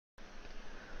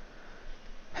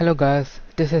Hello guys,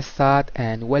 this is Saad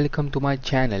and welcome to my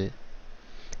channel.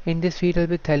 In this video I'll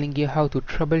be telling you how to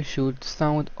troubleshoot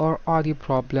sound or audio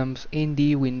problems in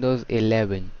the Windows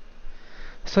 11.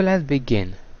 So let's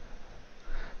begin.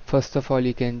 First of all,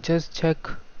 you can just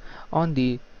check on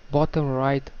the bottom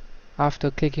right after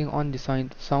clicking on the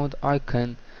sound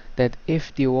icon that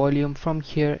if the volume from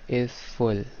here is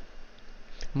full.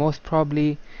 Most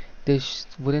probably this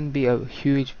wouldn't be a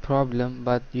huge problem,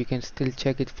 but you can still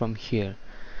check it from here.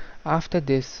 After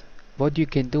this, what you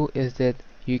can do is that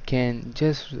you can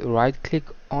just right click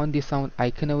on the sound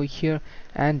icon over here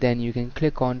and then you can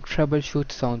click on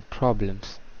troubleshoot sound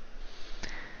problems.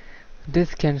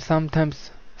 This can sometimes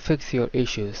fix your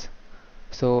issues,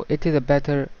 so it is a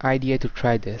better idea to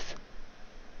try this.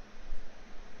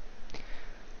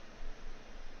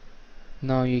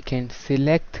 Now you can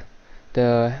select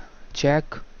the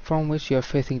jack from which you are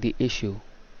facing the issue.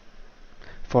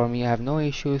 For me, I have no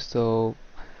issues, so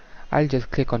I'll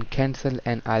just click on cancel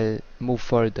and I'll move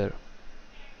further.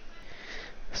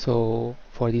 So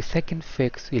for the second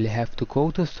fix, you'll have to go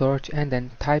to search and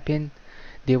then type in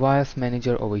device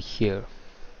manager over here.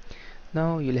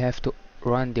 Now you'll have to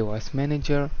run device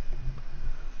manager.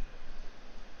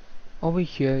 Over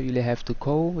here you'll have to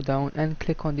go down and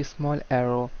click on the small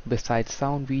arrow beside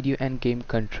sound, video and game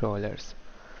controllers.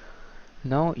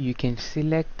 Now you can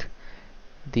select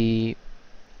the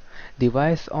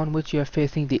device on which you are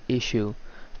facing the issue.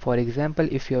 For example,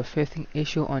 if you are facing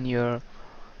issue on your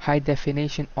high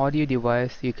definition audio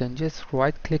device, you can just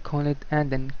right click on it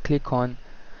and then click on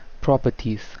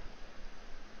properties.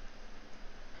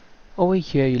 Over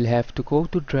here you'll have to go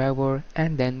to driver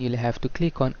and then you'll have to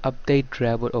click on update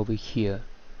driver over here.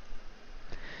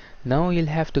 Now you'll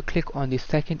have to click on the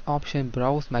second option,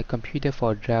 browse my computer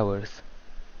for drivers,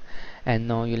 and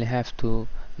now you'll have to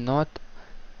not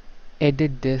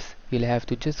edit this. You'll have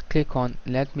to just click on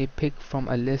let me pick from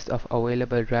a list of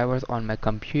available drivers on my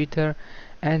computer,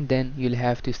 and then you'll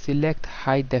have to select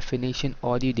high definition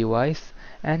audio device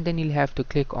and then you'll have to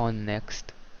click on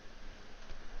next.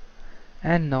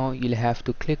 And now you'll have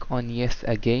to click on yes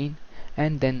again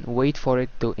and then wait for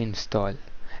it to install.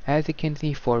 As you can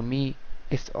see, for me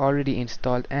it's already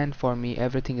installed and for me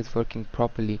everything is working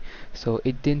properly, so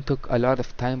it didn't took a lot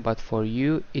of time, but for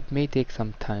you it may take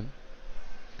some time.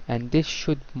 And this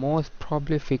should most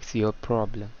probably fix your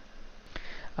problem.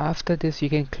 After this you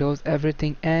can close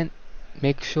everything and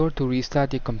make sure to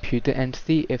restart your computer and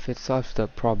see if it solves the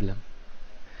problem.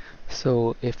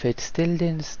 So if it still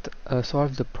didn't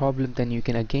solve the problem, then you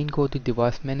can again go to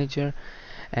device manager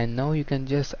and now you can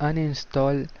just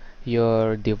uninstall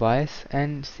your device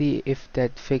and see if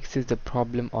that fixes the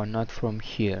problem or not from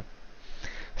here.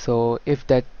 So if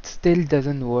that still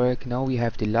doesn't work, now we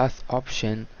have the last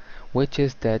option, which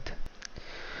is that,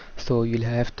 so you'll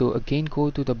have to again go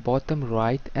to the bottom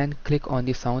right and click on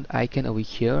the sound icon over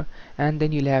here and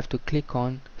then you'll have to click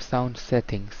on sound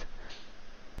settings.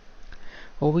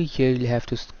 Over here you'll have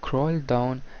to scroll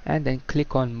down and then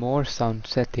click on more sound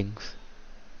settings.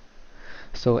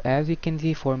 So as you can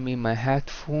see, for me my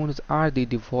headphones are the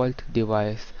default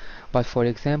device, but for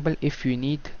example if you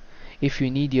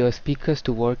need your speakers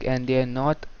to work and they are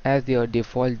not as your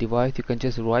default device, you can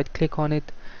just right click on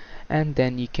it and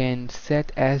then you can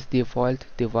set as default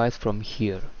device from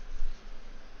here.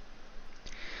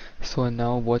 So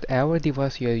now whatever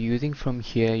device you are using from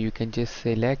here, you can just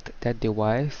select that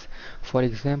device. For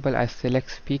example, I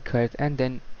select speakers and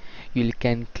then you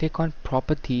can click on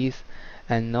properties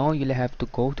and now you'll have to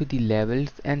go to the levels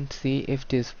and see if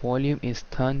this volume is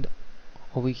turned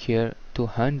over here to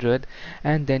 100,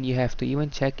 and then you have to even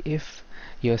check if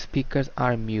your speakers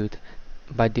are mute.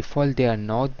 By default they are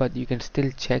not, but you can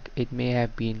still check. It may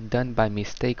have been done by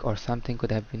mistake or something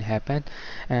could have been happened,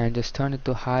 and just turn it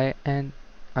to high and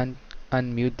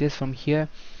unmute this from here,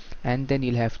 and then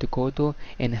you'll have to go to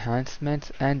enhancements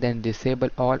and then disable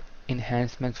all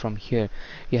enhancements from here.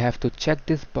 You have to check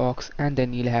this box and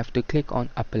then you'll have to click on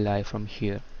apply from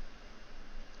here.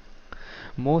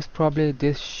 Most probably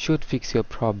this should fix your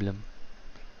problem.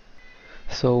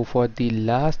 So for the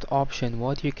last option,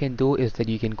 what you can do is that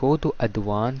you can go to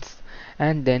advanced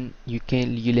and then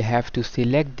you'll have to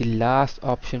select the last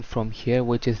option from here,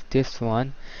 which is this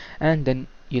one, and then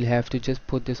you'll have to just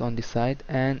put this on the side,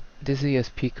 and this is your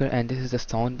speaker and this is the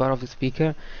sound bar of the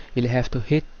speaker. You'll have to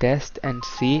hit test and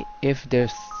see if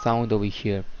there's sound over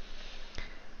here.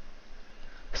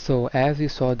 So as you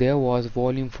saw, there was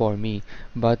volume for me,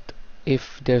 but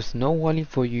if there's no volume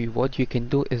for you, what you can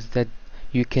do is that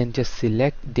you can just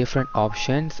select different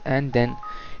options, and then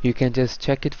you can just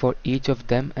check it for each of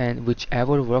them, and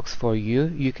whichever works for you,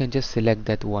 you can just select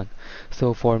that one.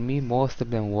 So for me, most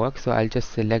of them work, so I'll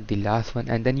just select the last one,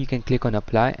 and then you can click on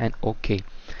apply and OK.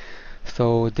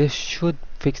 So this should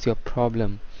fix your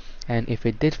problem, and if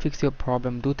it did fix your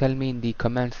problem, do tell me in the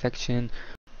comment section.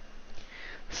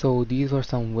 So these were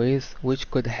some ways which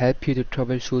could help you to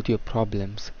troubleshoot your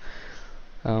problems.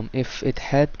 If it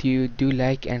helped you, do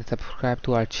like and subscribe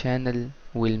to our channel.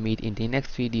 We'll meet in the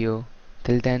next video.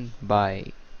 Till then,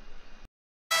 bye.